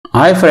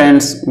Hi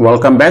friends,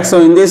 welcome back.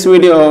 So in this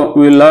video,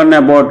 we will learn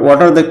about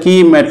what are the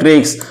key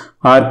metrics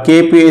or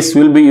KPIs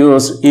will be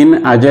used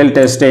in Agile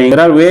testing. There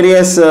are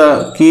various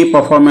key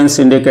performance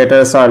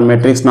indicators or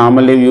metrics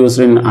normally used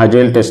in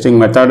Agile testing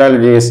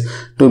methodologies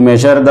to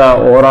measure the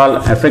overall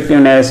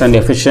effectiveness and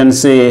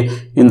efficiency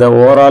in the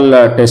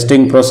overall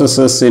testing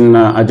processes in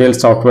Agile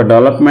software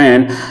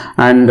development.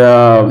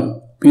 And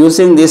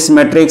using these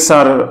metrics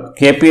or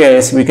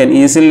KPIs, we can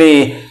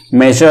easily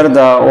measure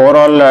the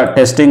overall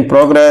testing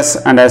progress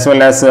and as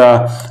well as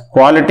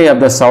quality of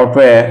the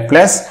software,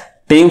 plus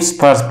team's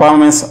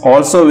performance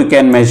also we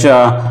can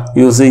measure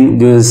using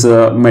these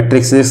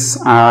metrics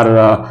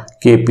or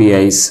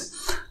KPIs.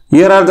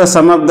 Here are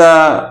some of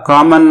the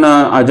common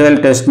Agile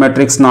test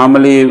metrics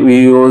normally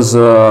we use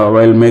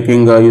while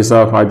making use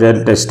of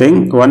Agile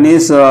testing. One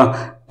is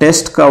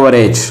test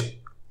coverage.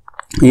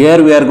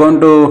 Here we are going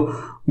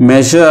to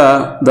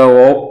measure the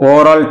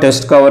overall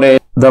test coverage.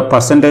 The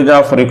percentage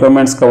of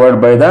requirements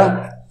covered by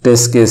the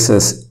test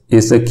cases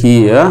is the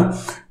key here.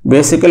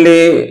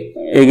 Basically,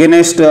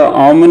 against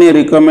how many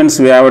requirements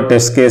we have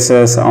test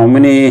cases, how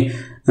many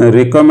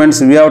requirements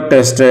we have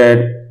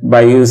tested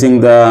by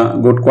using the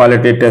good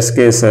quality test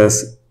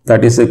cases.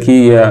 That is the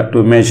key here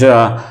to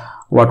measure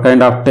what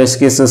kind of test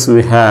cases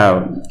we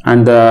have.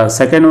 And the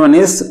second one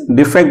is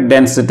defect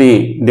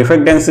density.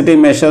 Defect density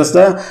measures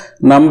the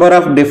number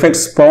of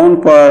defects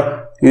found per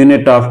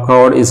unit of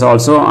code, is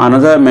also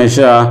another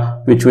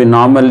measure which we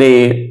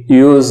normally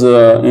use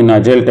in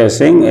Agile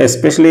testing.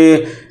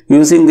 Especially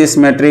using these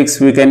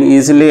metrics, we can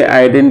easily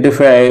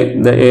identify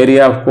the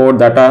area of code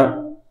that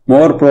are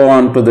more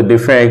prone to the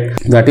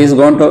defect. That is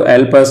going to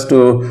help us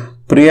to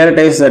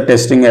prioritize the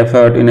testing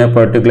effort in a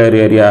particular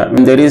area.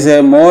 When there is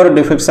a more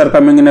defects are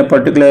coming in a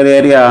particular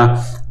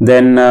area,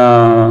 then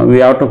we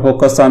have to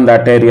focus on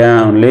that area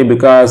only,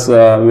 because we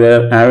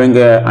are having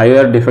a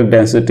higher defect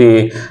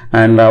density,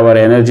 and our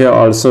energy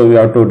also we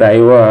have to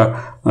divert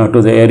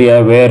to the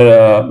area where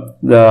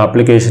the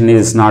application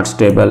is not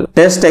stable.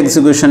 Test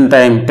execution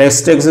time.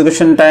 Test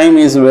execution time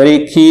is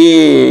very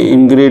key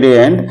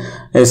ingredient.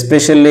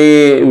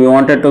 Especially we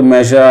wanted to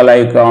measure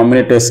like how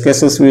many test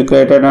cases we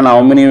created and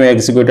how many we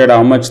executed,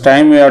 how much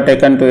time we have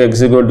taken to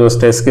execute those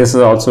test cases,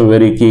 also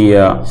very key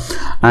here.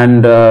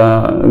 And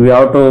we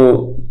have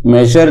to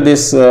measure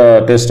this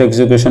test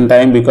execution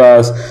time,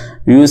 because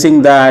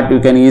using that we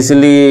can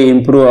easily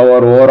improve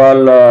our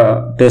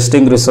overall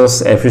testing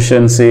resource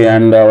efficiency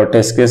and our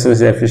test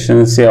cases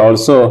efficiency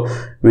also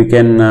we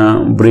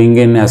can bring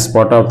in as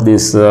part of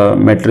this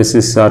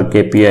matrices or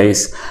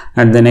KPIs.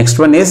 And the next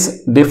one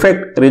is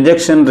defect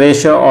rejection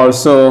ratio,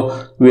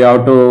 also we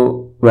have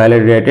to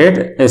validate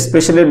it.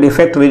 Especially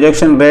defect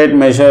rejection rate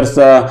measures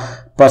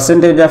the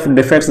percentage of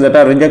defects that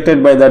are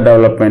rejected by the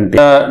development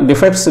team.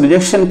 Defects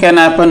rejection can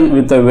happen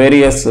with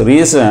various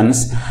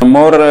reasons.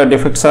 More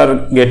defects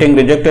are getting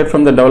rejected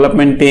from the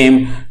development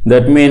team.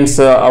 That means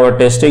our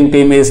testing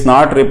team is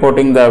not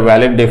reporting the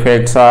valid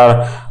defects,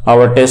 or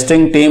our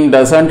testing team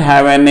doesn't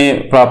have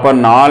any proper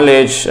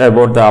knowledge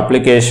about the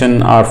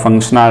application or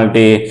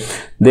functionality.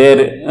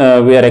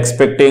 There we are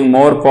expecting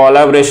more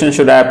collaboration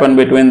should happen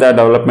between the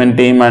development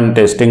team and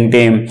testing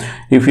team.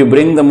 If you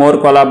bring the more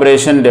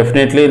collaboration,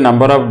 definitely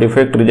number of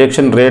defect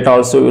rejection rate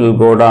also will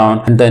go down.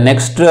 And the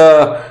next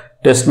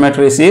test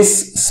matrix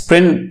is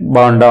sprint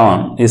burn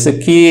down. Is a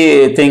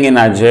key thing in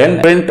Agile.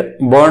 Sprint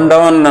burn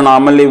down,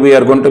 normally we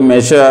are going to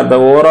measure the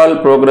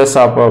overall progress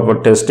of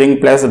our testing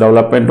plus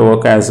development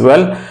work as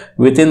well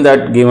within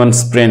that given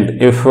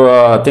sprint. If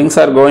things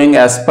are going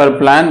as per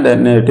plan,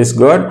 then it is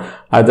good.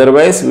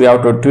 Otherwise, we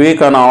have to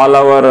tweak on all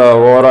our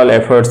overall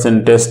efforts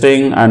in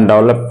testing and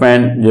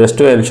development, just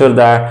to ensure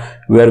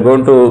that we are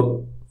going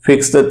to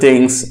fix the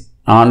things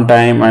on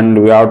time,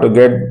 and we have to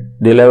get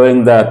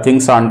delivering the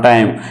things on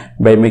time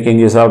by making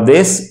use of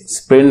this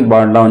sprint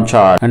burn down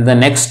chart. And the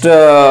next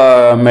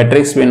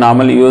metrics we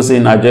normally use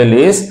in Agile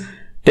is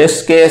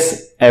test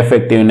case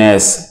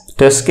effectiveness.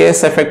 Test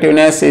case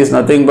effectiveness is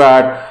nothing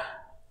but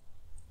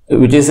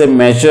which is a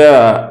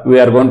measure we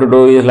are going to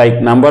do is like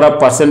number of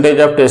percentage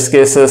of test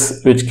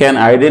cases which can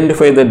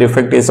identify the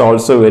defect is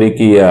also very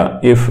key here.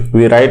 If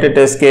we write a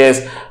test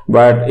case,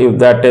 but if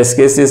that test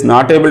case is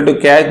not able to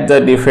catch the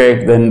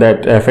defect, then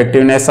that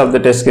effectiveness of the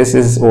test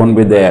cases won't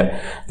be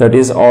there. That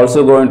is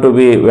also going to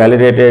be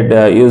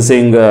validated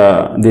using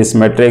these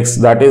metrics.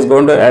 That is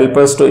going to help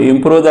us to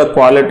improve the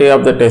quality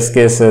of the test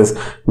cases.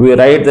 We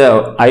write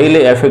the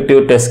highly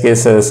effective test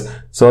cases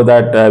so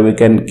that we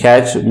can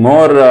catch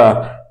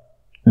more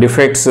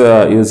defects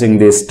using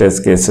these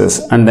test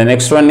cases. And the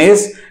next one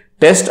is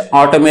test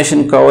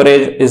automation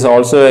coverage, is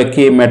also a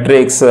key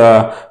metrics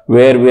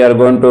where we are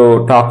going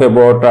to talk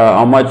about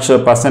how much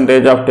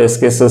percentage of test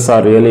cases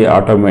are really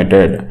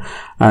automated.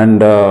 And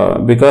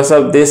because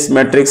of this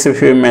metrics,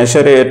 if you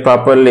measure it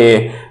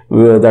properly,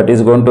 that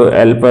is going to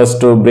help us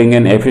to bring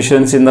in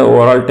efficiency in the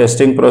overall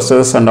testing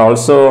process, and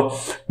also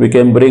we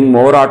can bring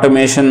more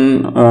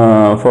automation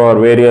for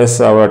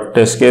various our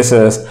test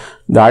cases.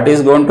 That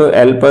is going to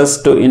help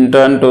us to in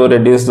turn to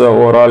reduce the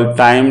overall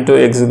time to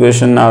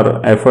execution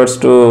or efforts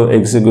to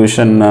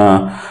execution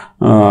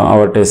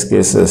our test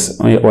cases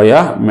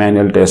via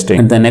manual testing.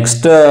 And the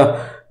next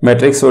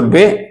metrics would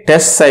be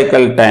test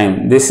cycle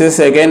time. This is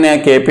again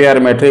a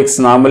KPI metrics.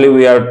 Normally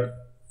we are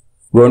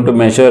going to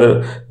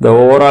measure the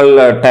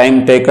overall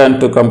time taken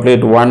to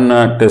complete one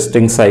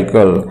testing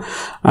cycle,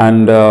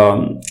 and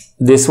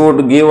this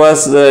would give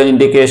us the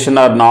indication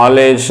or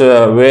knowledge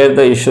where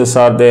the issues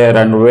are there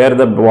and where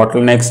the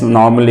bottlenecks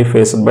normally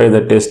faced by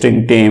the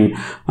testing team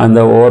and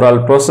the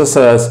overall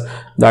processes.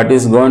 That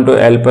is going to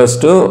help us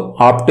to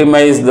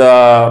optimize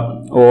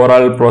the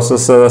overall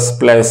processes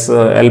plus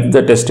help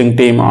the testing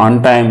team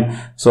on time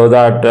so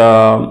that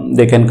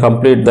they can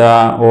complete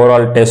the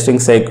overall testing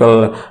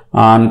cycle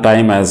on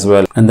time as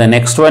well. And the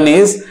next one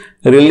is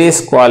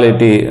release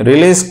quality.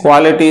 Release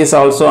quality is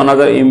also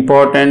another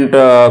important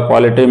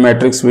quality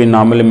metrics we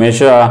normally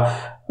measure,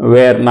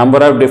 where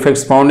number of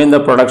defects found in the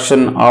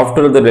production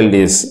after the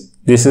release.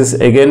 This is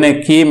again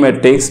a key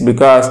metrics,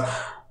 because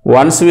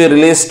once we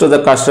release to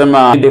the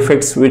customer,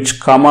 defects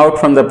which come out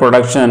from the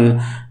production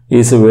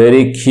is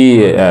very key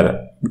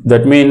here.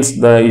 That means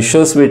the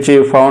issues which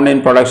we found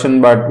in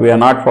production but we are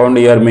not found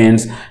here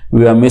means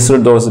we have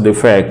missed those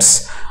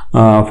defects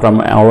from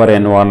our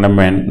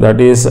environment.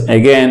 That is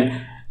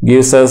again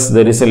gives us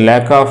there is a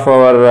lack of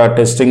our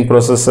testing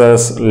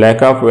processes,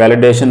 lack of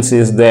validations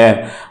is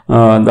there.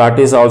 That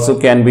is also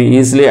can be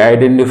easily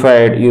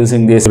identified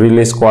using this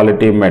release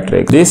quality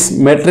metric. This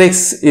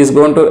metrics is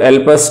going to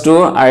help us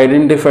to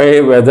identify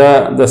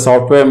whether the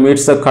software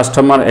meets the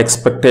customer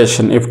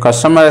expectation. If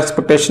customer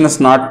expectation is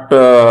not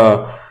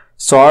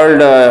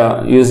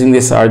solved using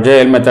this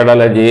agile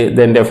methodology,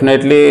 then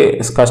definitely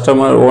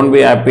customer won't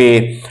be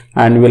happy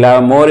and will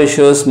have more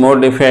issues, more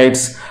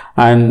defects,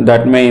 and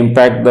that may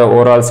impact the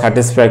overall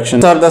satisfaction.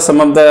 These are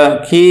some of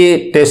the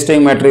key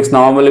testing metrics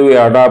normally we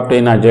adopt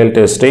in agile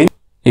testing.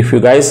 If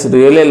you guys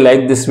really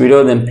like this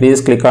video, then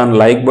please click on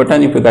like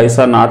button. If you guys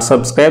are not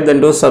subscribed, then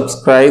do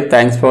subscribe.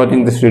 Thanks for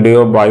watching this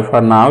video. Bye for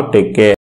now. Take care.